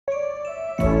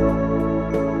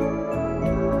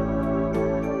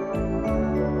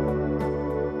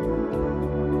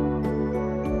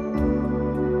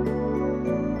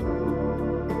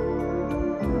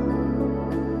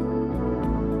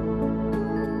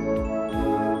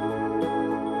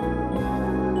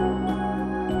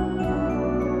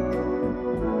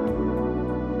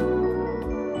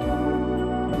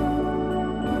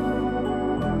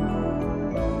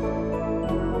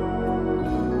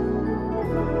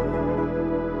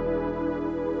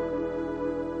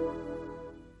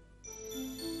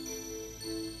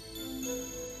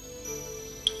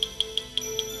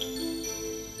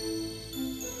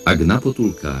Ak na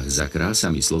potulkách za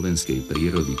krásami slovenskej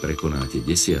prírody prekonáte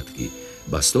desiatky,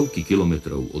 ba stovky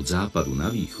kilometrov od západu na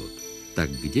východ,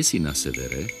 tak kdesi na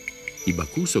severe, iba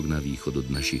kúsok na východ od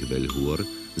našich veľhôr,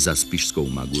 za Spišskou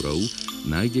Magurou,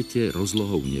 nájdete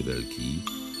rozlohou neveľký,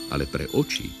 ale pre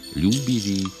oči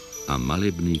ľúbivý a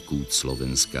malebný kút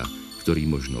Slovenska, ktorý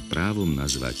možno právom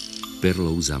nazvať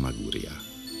Perlou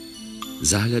Zamaguria.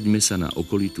 Zahľaďme sa na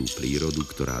okolitú prírodu,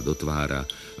 ktorá dotvára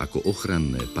ako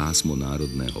ochranné pásmo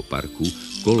Národného parku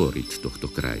kolorit tohto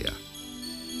kraja.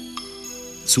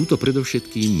 Sú to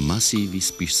predovšetkým masívy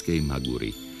Spišskej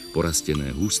Magury,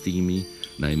 porastené hustými,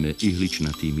 najmä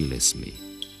ihličnatými lesmi.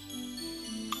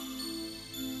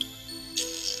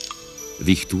 V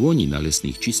ich tôni na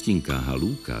lesných čistinkách a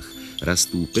lúkach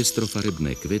rastú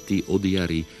pestrofarebné kvety od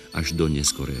jary až do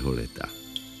neskorého leta.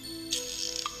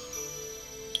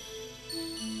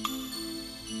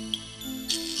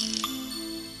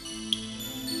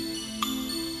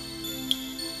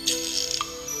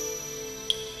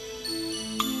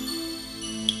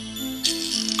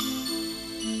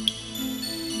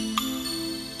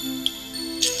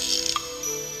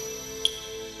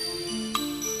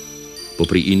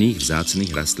 Popri iných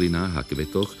vzácnych rastlinách a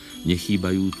kvetoch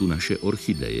nechýbajú tu naše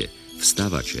orchideje,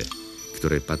 vstavače,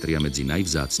 ktoré patria medzi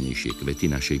najvzácnejšie kvety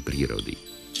našej prírody.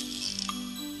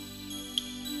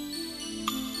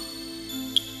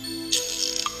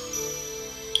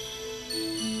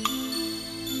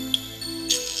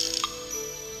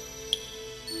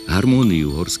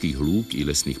 Harmóniu horských lúk i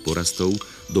lesných porastov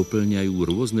doplňajú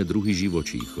rôzne druhy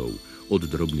živočíchov, od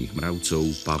drobných mravcov,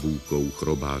 pavúkov,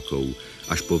 chrobákov,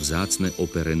 až po vzácne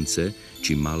operence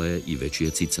či malé i väčšie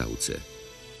cicavce.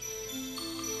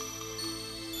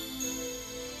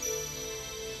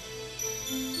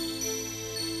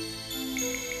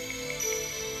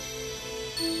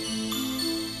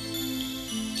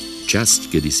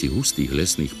 Časť kedysi hustých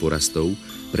lesných porastov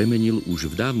premenil už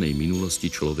v dávnej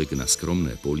minulosti človek na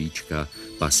skromné políčka,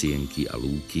 pasienky a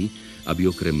lúky, aby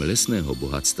okrem lesného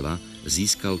bohatstva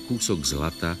získal kúsok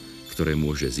zlata, ktoré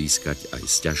môže získať aj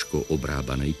z ťažko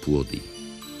obrábanej pôdy.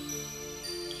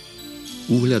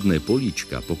 Úhľadné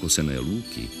políčka, pokosené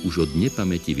lúky už od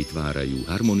nepamäti vytvárajú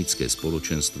harmonické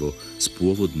spoločenstvo s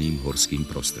pôvodným horským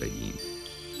prostredím.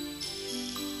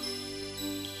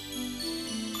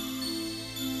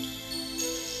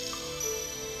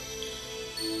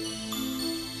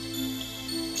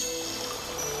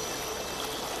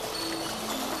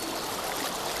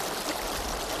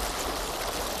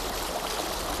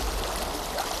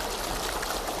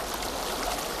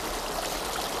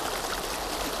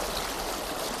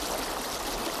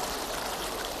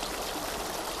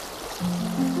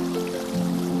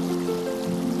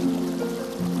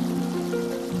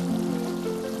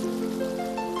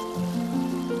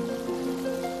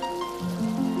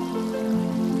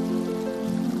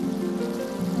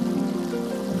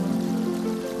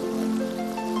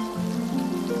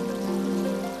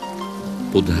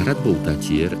 Pod hradbou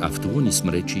Tatier a v tôni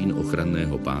smrečín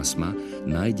ochranného pásma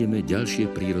nájdeme ďalšie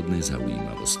prírodné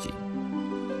zaujímavosti.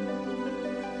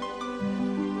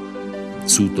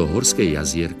 Sú to horské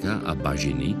jazierka a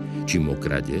bažiny či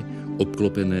mokrade,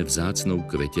 obklopené vzácnou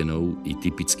kvetenou i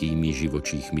typickými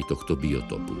živočíchmi tohto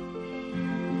biotopu.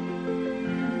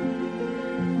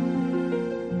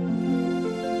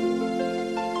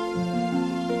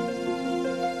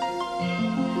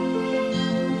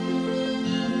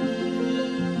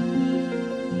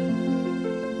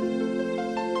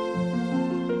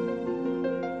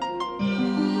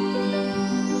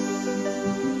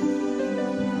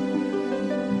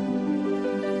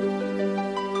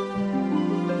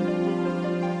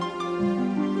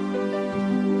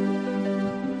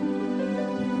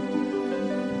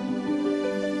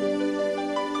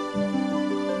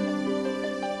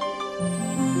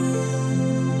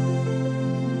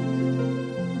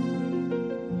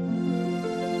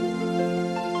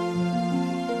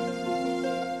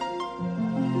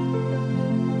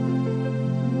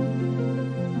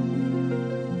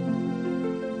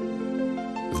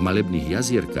 malebných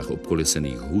jazierkach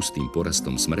obkolesených hustým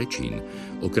porastom smrečín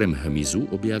okrem hmyzu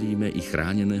objavíme i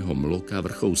chráneného mloka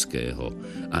vrchovského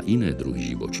a iné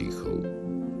druhy živočíchov.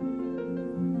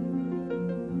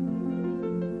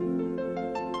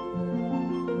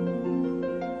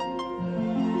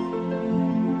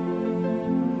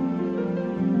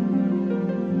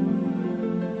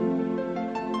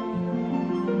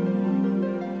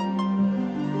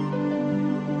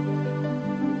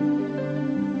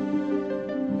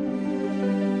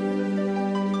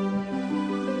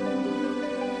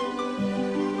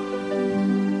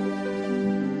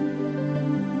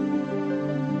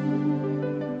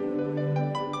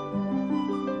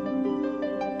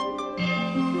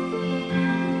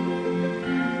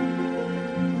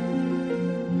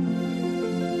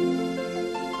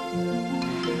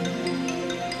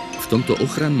 V tomto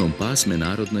ochrannom pásme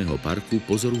Národného parku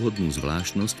pozoruhodnú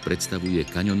zvláštnosť predstavuje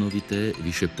kaňonovité,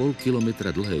 vyše pol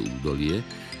kilometra dlhé údolie,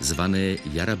 zvané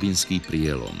Jarabinský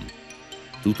prielom.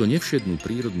 Túto nevšednú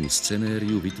prírodnú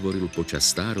scenériu vytvoril počas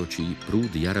stáročí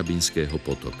prúd Jarabinského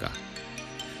potoka.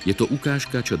 Je to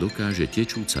ukážka, čo dokáže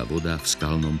tečúca voda v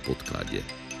skalnom podklade.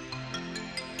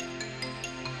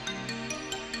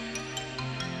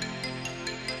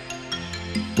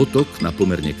 Potok na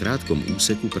pomerne krátkom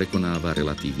úseku prekonáva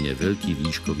relatívne veľký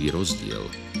výškový rozdiel.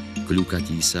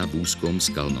 Kľukatí sa v úzkom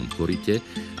skalnom koryte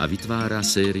a vytvára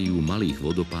sériu malých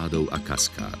vodopádov a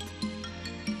kaskád.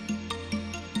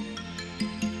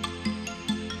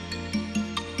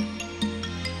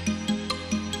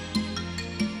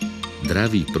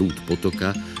 Dravý prúd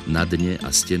potoka na dne a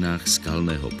stenách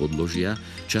skalného podložia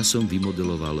časom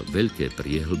vymodeloval veľké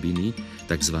priehlbiny,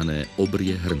 tzv.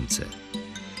 Obrie hrnce.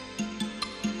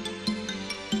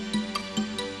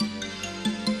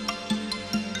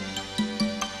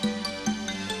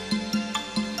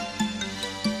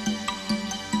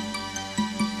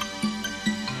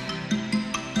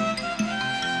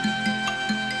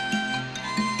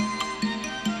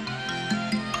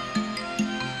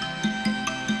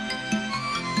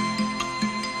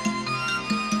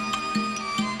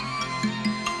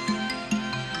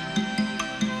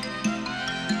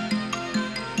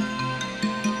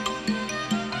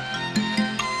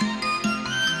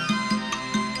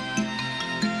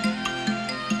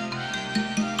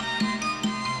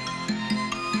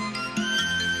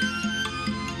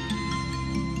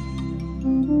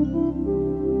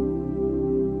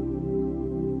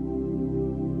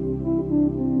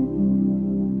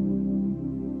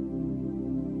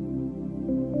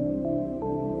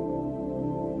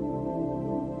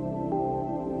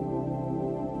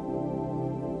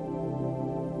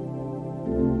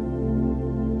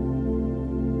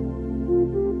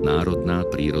 Národná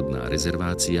prírodná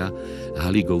rezervácia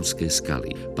Haligovské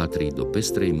skaly patrí do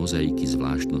pestrej mozaiky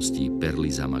zvláštností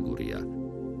Perly Zamaguria.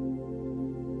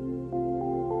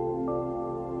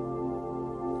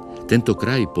 Tento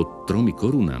kraj pod 3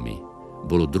 korunami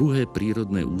bolo druhé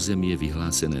prírodné územie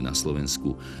vyhlásené na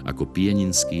Slovensku ako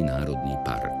Pieninský národný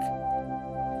park.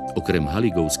 Okrem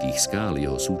Haligovských skál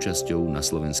jeho súčasťou na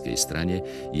slovenskej strane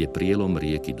je prielom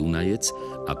rieky Dunajec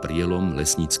a prielom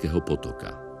Lesníckeho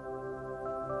potoka.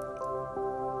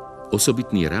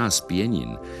 Osobitný ráz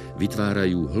pienin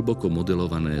vytvárajú hlboko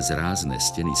modelované zrázne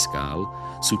steny skál,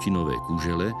 sutinové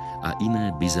kužele a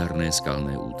iné bizarné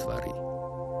skalné útvary.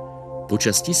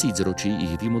 Počas tisícročí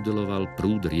ich vymodeloval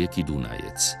prúd rieky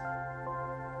Dunajec.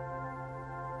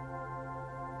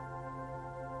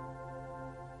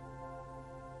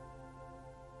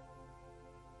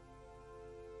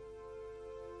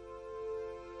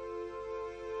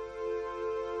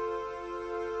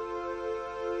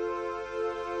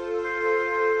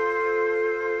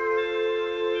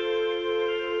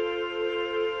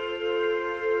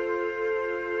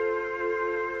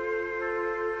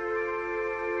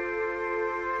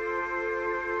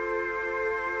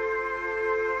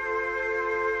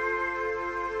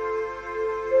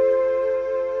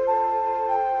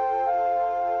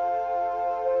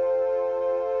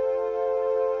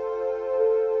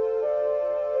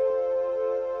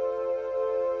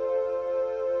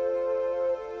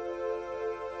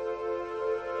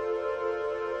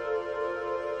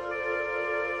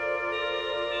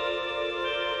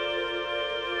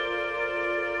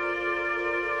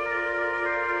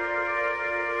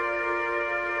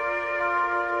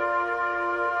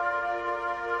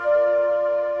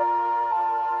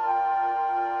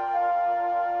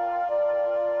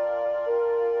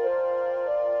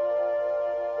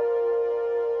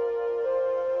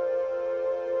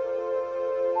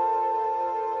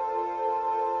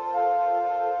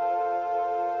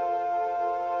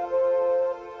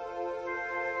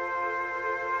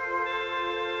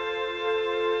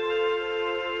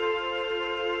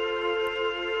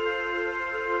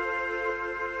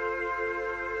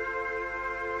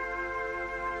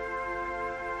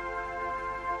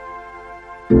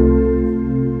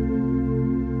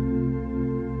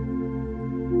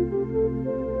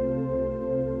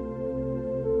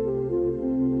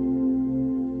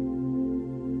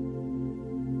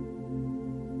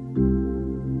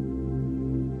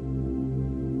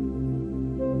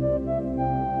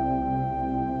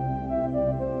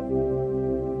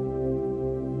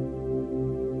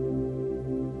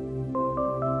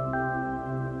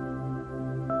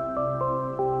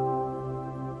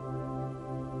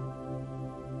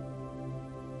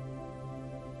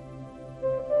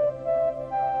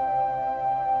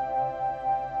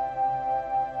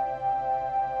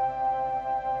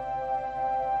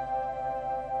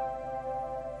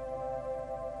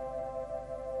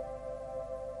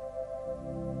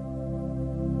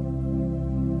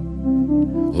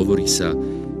 Hovorí sa,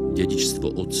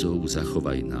 dedičstvo otcov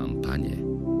zachovaj nám, Pane.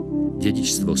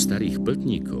 Dedičstvo starých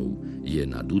pltníkov je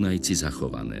na Dunajci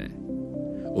zachované.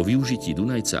 O využití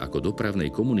Dunajca ako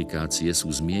dopravnej komunikácie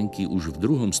sú zmienky už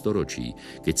v 2. storočí,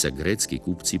 keď sa grécki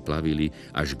kupci plavili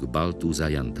až k Baltu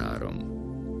za jantárom.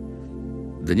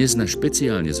 Dnes na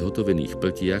špeciálne zhotovených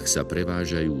pltiach sa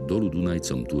prevážajú dolu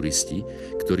Dunajcom turisti,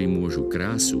 ktorí môžu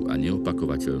krásu a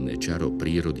neopakovateľné čaro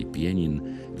prírody Pienin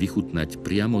vychutnať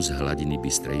priamo z hladiny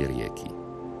bystrej rieky.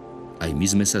 Aj my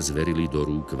sme sa zverili do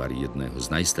rúk vari jedného z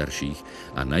najstarších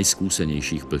a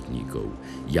najskúsenejších pltníkov,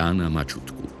 Jána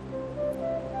Mačutku.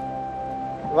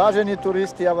 Vážení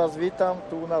turisti, ja vás vítam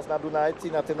tu u nás na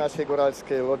Dunajci, na tej našej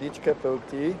goralskej lodičke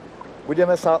Pekný.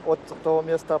 Budeme sa od toho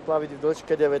miesta plaviť v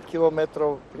dĺžke 9 km.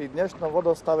 Pri dnešnom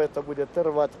vodostave to bude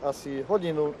trvať asi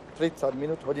hodinu 30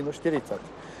 minút, hodinu 40.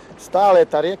 Stále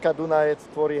tá rieka Dunajec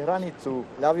tvorí hranicu,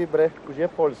 ľavý breh už je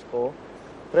Poľsko.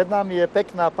 Pred nami je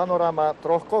pekná panoráma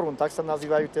 3 korún, tak sa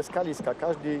nazývajú tie skaliska.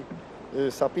 Každý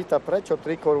sa pýta, prečo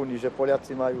 3 koruny, že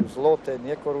Poliaci majú zloté,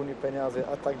 nie koruny, peniaze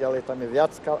a tak ďalej. Tam je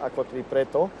viac skal ako 3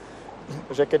 preto,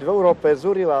 že keď v Európe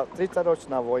zúrila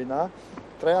 30-ročná vojna,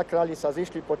 3 králi sa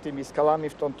zišli pod tými skalami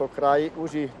v tomto kraji, už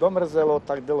ich domrzelo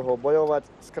tak dlho bojovať.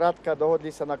 Skrátka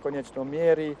dohodli sa na konečnom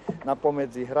miery, na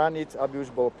pomedzi hraníc, aby už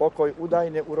bol pokoj.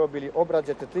 Údajne urobili obrad,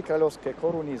 že tie 3 kráľovské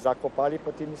koruny zakopali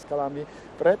pod tými skalami,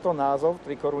 preto názov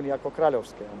 3 koruny ako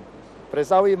kráľovské. Pre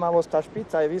zaujímavosť, tá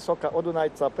špica je vysoká od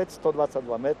Dunajca 522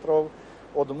 metrov,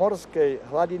 od morskej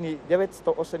hladiny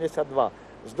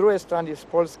 982. Z druhej strany z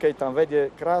Poľskej tam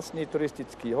vedie krásny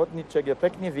turistický hodníček, je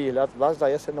pekný výhľad, zvlášť za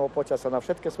jesenného počasia na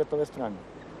všetky svetové strany.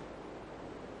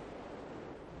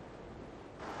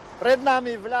 Pred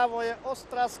nami vľavo je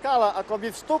ostrá skala, akoby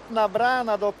vstupná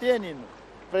brána do Pienin.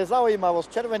 Pre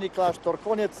zaujímavosť, Červený kláštor,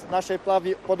 koniec našej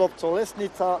plavy pod obcov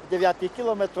Lesnica, 9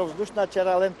 km, vzdušná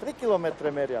čiara len 3 km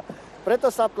meria. Preto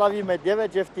sa plavíme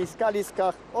 9, že v tých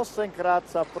skaliskách 8-krát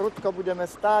sa prudko budeme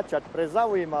stáčať. Pre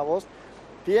zaujímavosť,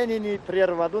 Pieniny,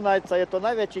 prierva Dunajca je to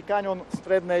najväčší kaňon v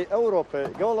strednej Európe.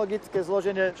 Geologické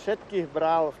zloženie všetkých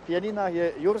brál v Pieninách je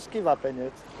jurský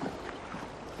vápenec.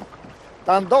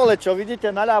 Tam dole, čo vidíte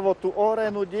naľavo, tú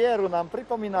orenú dieru, nám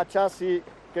pripomína časy,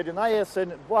 keď na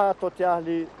jeseň bohato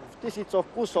ťahli v tisícoch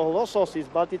kusoch lososy z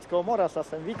Baltického mora sa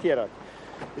sem vytierať.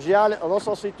 Žiaľ,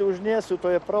 lososy tu už nie sú,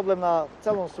 to je problém na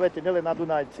celom svete, nielen na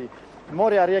Dunajci.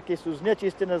 Moria, rieky sú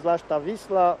znečistené, zvlášť tá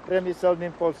Visla,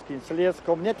 priemyselným poľským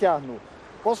slieskom neťahnú.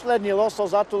 Posledný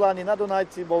losos zatulaný na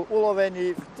Dunajci bol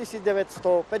ulovený v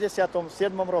 1957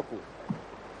 roku.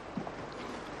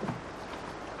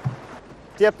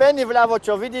 Tie peny vľavo,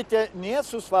 čo vidíte, nie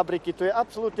sú z fabriky, to je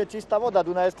absolútne čistá voda,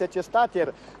 Dunajec teče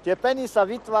státier. Tie peny sa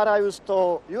vytvárajú z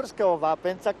toho jurského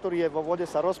vápenca, ktorý je vo vode,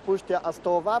 sa rozpúšťa a z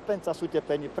toho vápenca sú tie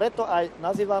peny. Preto aj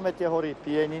nazývame tie hory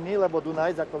Pieniny, lebo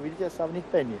Dunajec, ako vidíte, sa v nich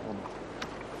pení.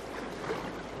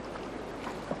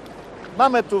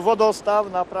 Máme tu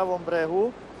vodostav na pravom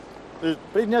brehu.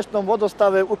 Pri dnešnom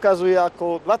vodostave ukazuje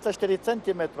ako 24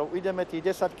 cm. Ideme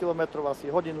tých 10 km asi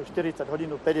hodinu 40,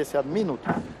 hodinu 50 minút.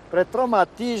 Pred 3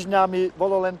 týždňami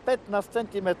bolo len 15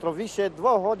 cm. Vyše 2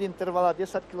 hodín trvala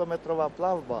 10-kilometrová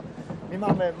plavba. My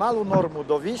máme malú normu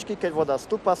do výšky, keď voda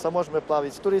stúpa, sa môžeme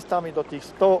plaviť s turistami do tých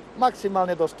 100,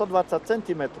 maximálne do 120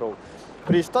 cm.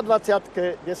 Pri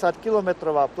 120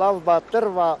 10-kilometrová plavba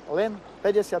trvá len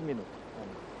 50 minút.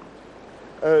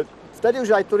 Vtedy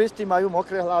už aj turisti majú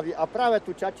mokré hlavy a práve tú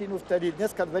čačinu vtedy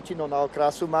dneska väčšinou na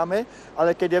okrásu máme,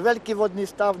 ale keď je veľký vodný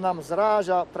stav, nám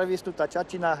zráža previsnutá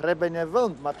čačina hrebene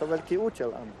vln. Má to veľký účel,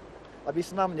 aby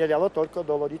sa nám nelialo toľko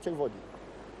do lodiček vody.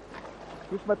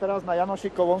 Tu sme teraz na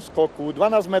Janošikovom skoku,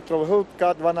 12 metrov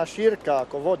hĺbka, 12 šírka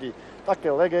ako vody.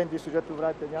 Také legendy sú, že tu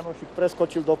vraj ten Janošik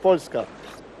preskočil do Poľska.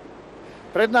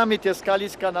 Pred nami tie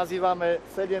skaliska nazývame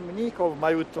 7 mníchov,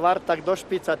 majú tvar tak do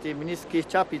špicatých mnízkych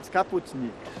čapíc,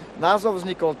 kapucní. Názov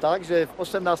vznikol tak, že v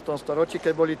 18. storočí,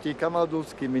 keď boli tí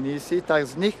kamaldulskí mnísi, tak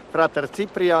z nich frater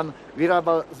Cyprian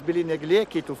vyrábal z byliniek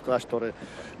lieky tu v kláštore.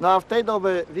 No a v tej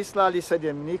dobe vyslali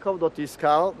 7 mníchov do tých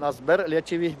skal na zber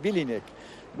liečivých byliniek.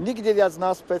 Nikdy viac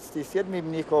naspäť z tých 7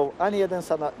 mníchov ani jeden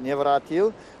sa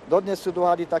nevrátil. Dodnes sú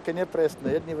dohady také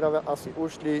nepresné. Jedni vravia asi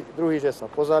ušli, druhí, že sa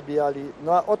pozabíjali.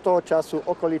 No a od toho času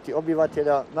okolití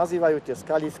obyvateľia nazývajú tie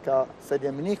skaliska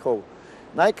 7 mníchov.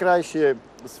 Najkrajšie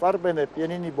sfarbené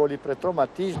pieniny boli pred 3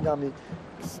 týždňami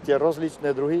tie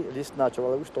rozličné druhy listnáčov,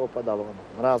 ale už to opadalo,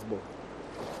 mráz bol.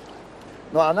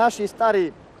 No a naši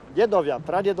starí dedovia,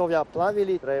 pradedovia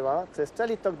plavili dreva cez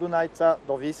celý tok Dunajca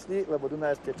do Visly, lebo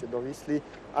Dunajec teče do Visly,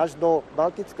 až do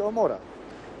Baltického mora.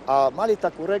 A mali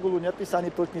takú regulu,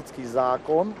 nepísaný plotnický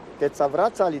zákon, keď sa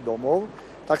vracali domov,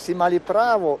 tak si mali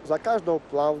právo za každou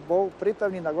plavbou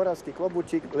pripevniť na goralský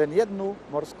klobúčik len jednu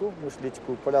morskú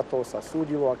mušličku. Podľa toho sa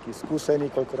súdilo, aký skúsený,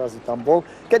 koľko razy tam bol.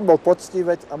 Keď bol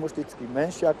poctivec a mušličky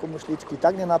menšie ako mušličky,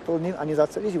 tak nenaplnil ani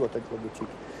za celý život ten klobúčik.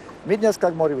 My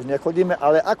dneska k mori už nechodíme,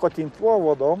 ale ako tým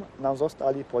pôvodom nám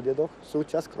zostali po dedoch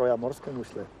súčasť kroja morskej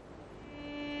mušle.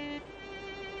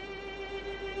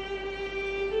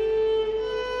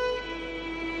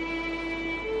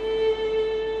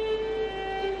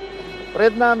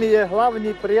 Pred nami je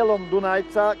hlavný prielom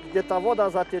Dunajca, kde tá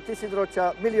voda za tie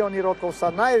tisícročia, milióny rokov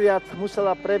sa najviac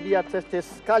musela prebíjať cez tie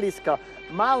skaliska.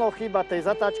 Málo chýba tej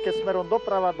zatáčke smerom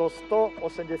doprava do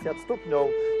 180 stupňov.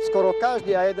 Skoro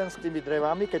každý a jeden s tými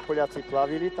drevami, keď Poliaci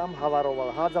plavili, tam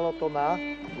havaroval. Hádzalo to na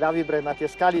ľavý breh, na tie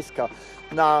skaliska.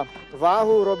 Na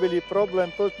váhu robili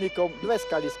problém plotníkom dve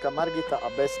skaliska, Margita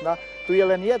a Besna. Tu je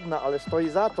len jedna, ale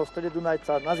stojí za to v strede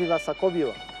Dunajca, nazýva sa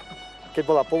Kovila. Keď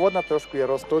bola povodná, trošku je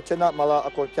roztlčená, mala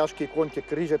ako ťažký kôň tie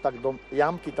kríže, tak do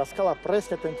jamky, tá skala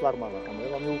presne ten tvar mala.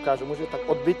 Ja vám ju ukážem, môže tak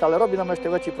odbyť, ale robí nám ešte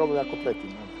väčší problém ako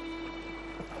predtým.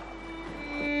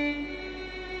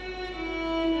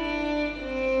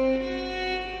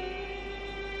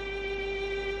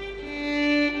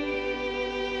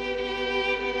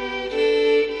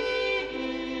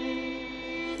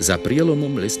 Za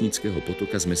prielomom Lesnického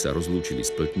potoka sme sa rozlúčili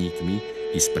s pltníkmi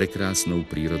i s prekrásnou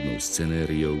prírodnou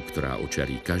scenériou, ktorá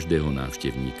očarí každého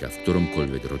návštevníka v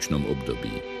ktoromkoľvek ročnom období.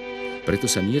 Preto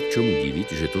sa nie k čomu diviť,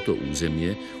 že toto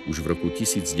územie už v roku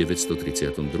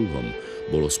 1932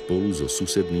 bolo spolu so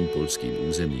susedným poľským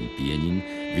územím Pienin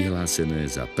vyhlásené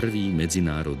za prvý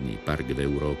medzinárodný park v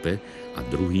Európe a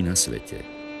druhý na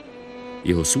svete.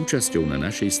 Jeho súčasťou na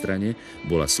našej strane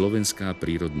bola slovenská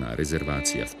prírodná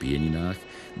rezervácia v Pieninách,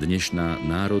 dnešná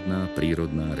národná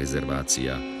prírodná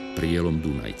rezervácia Prielom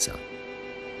Dunajca.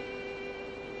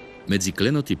 Medzi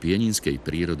klenoty pieninskej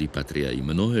prírody patria aj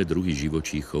mnohé druhy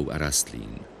živočíchov a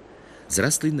rastlín. Z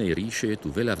rastlinnej ríše je tu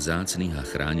veľa vzácnych a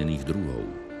chránených druhov.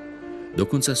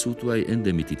 Dokonca sú tu aj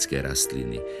endemitické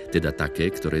rastliny, teda také,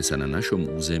 ktoré sa na našom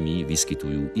území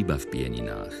vyskytujú iba v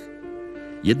Pieninách.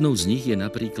 Jednou z nich je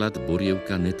napríklad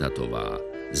borievka netatová,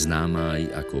 známa aj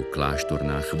ako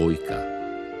kláštorná chvojka.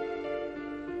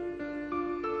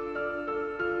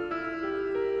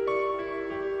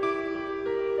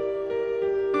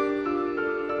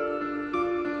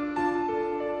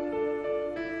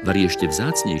 Vari ešte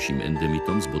vzácnejším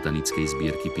endemitom z botanickej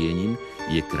zbierky Pienin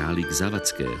je králik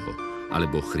Zavadského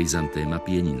alebo chryzantéma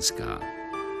pieninská.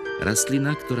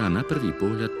 Rastlina, ktorá na prvý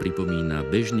pohľad pripomína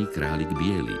bežný králik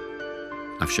biely,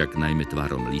 avšak najmä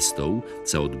tvarom listov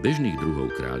sa od bežných druhov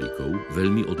králikov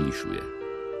veľmi odlišuje.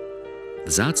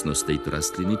 Vzácnosť tejto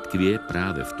rastliny tkvie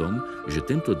práve v tom, že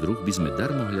tento druh by sme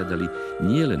darmo hľadali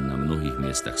nielen na mnohých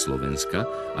miestach Slovenska,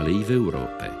 ale i v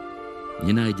Európe.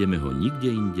 Nenájdeme ho nikde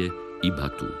inde, iba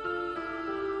tu.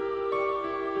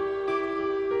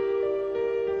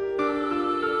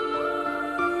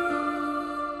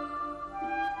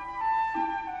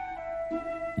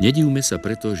 Nedivme sa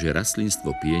preto, že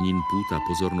rastlinstvo Pienin púta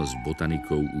pozornosť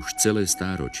botanikov už celé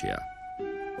stáročia.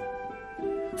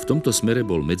 V tomto smere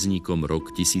bol medzníkom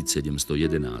rok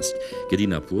 1711, kedy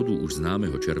na pôdu už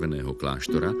známeho červeného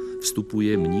kláštora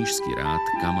vstupuje mníšsky rád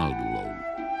kamaldulov.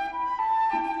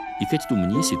 I keď tu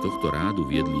mnísi tohto rádu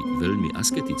viedli veľmi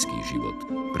asketický život,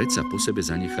 predsa po sebe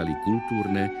zanechali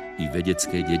kultúrne i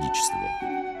vedecké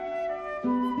dedičstvo.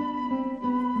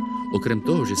 Okrem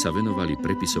toho, že sa venovali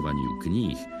prepisovaniu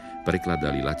kníh,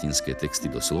 prekladali latinské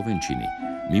texty do slovenčiny,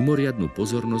 mimoriadnu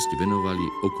pozornosť venovali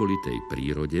okolitej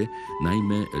prírode,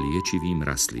 najmä liečivým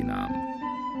rastlinám.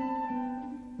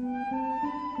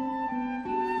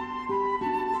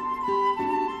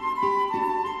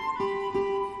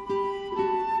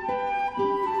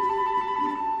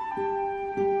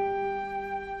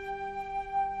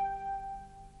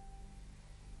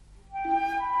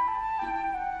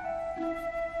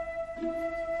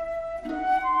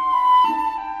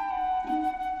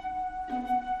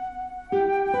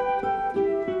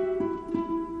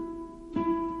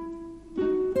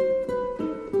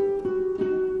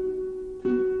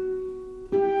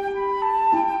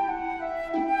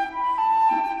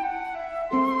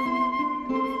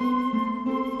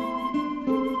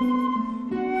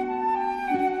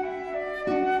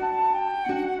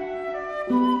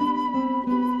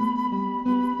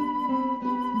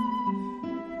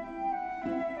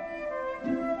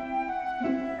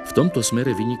 V tomto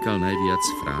smere vynikal najviac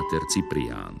fráter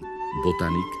Ciprián,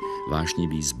 botanik,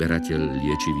 vášnivý zberateľ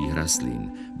liečivých rastlín,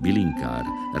 bylinkár,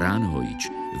 ránhojič,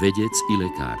 vedec i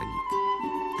lekárnik.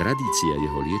 Tradícia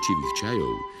jeho liečivých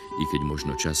čajov, i keď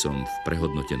možno časom v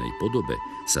prehodnotenej podobe,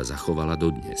 sa zachovala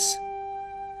dodnes.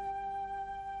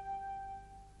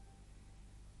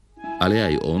 Ale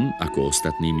aj on, ako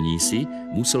ostatní mnísi,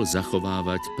 musel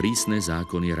zachovávať prísne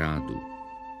zákony rádu.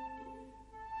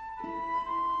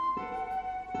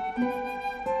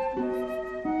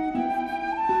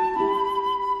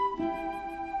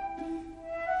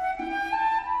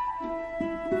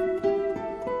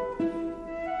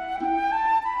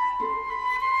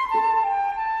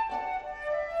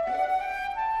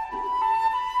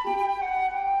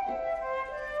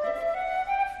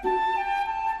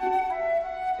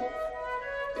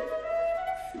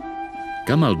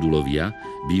 Kamaldulovia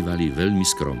bývali veľmi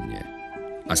skromne.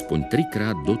 Aspoň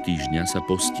 3-krát do týždňa sa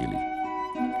postili.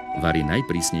 Vari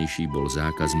najprísnejší bol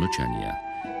zákaz mlčania.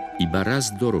 Iba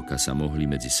raz do roka sa mohli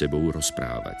medzi sebou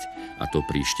rozprávať, a to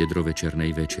pri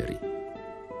štedrovečernej večeri.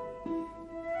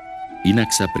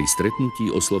 Inak sa pri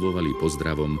stretnutí oslovovali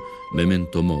pozdravom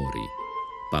memento mori,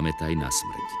 pamätaj na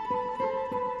smrť.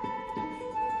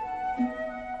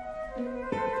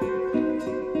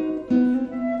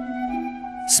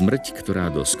 Smrť,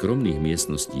 ktorá do skromných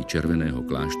miestností Červeného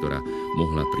kláštora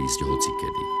mohla prísť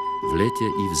hocikedy, v lete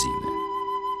i v zime.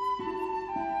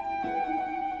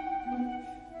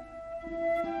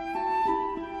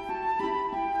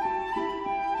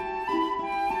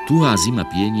 Tuhá zima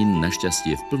pienin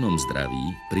našťastie v plnom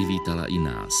zdraví privítala i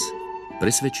nás.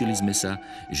 Presvedčili sme sa,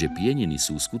 že pieniny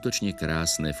sú skutočne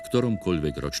krásne v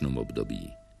ktoromkoľvek ročnom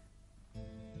období.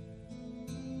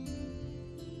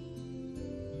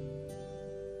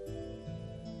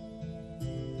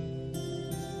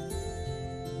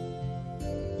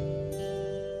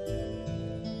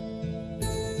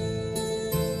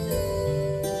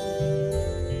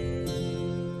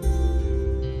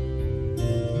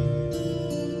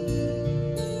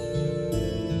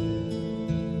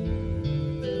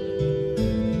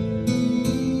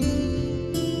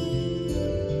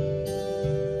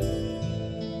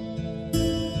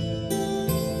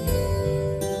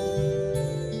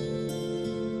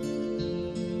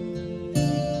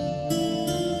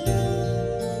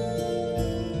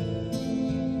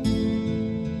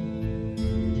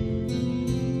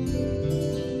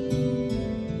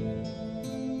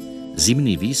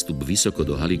 Zimný výstup vysoko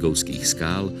do Haligovských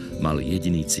skál mal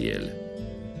jediný cieľ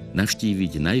 –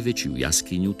 navštíviť najväčšiu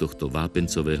jaskyňu tohto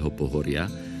vápencového pohoria,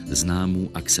 známu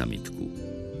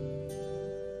Aksamitku.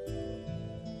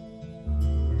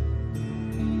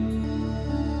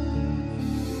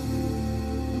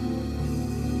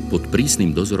 Pod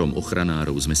prísnym dozorom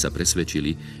ochranárov sme sa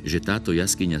presvedčili, že táto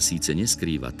jaskyňa síce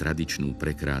neskrýva tradičnú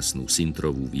prekrásnu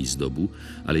sintrovú výzdobu,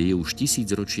 ale je už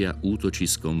 1000 ročia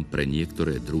útočiskom pre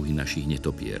niektoré druhy našich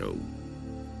netopierov.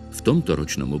 V tomto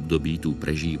ročnom období tu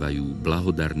prežívajú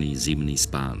blahodarný zimný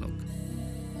spánok.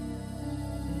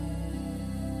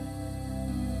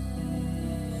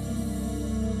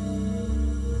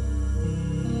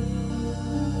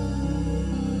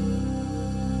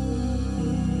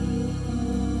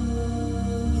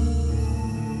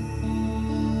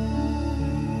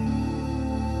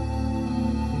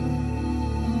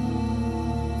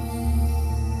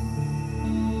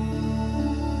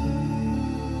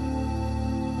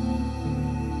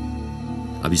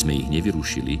 Aby sme ich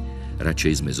nevyrušili,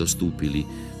 radšej sme zostúpili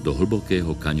do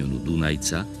hlbokého kaňonu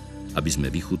Dunajca, aby sme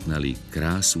vychutnali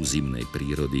krásu zimnej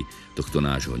prírody tohto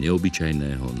nášho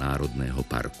neobyčajného národného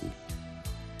parku.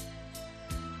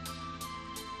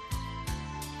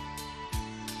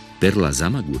 Perla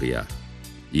Zamaguria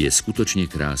je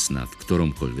skutočne krásna v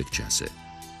ktoromkoľvek čase.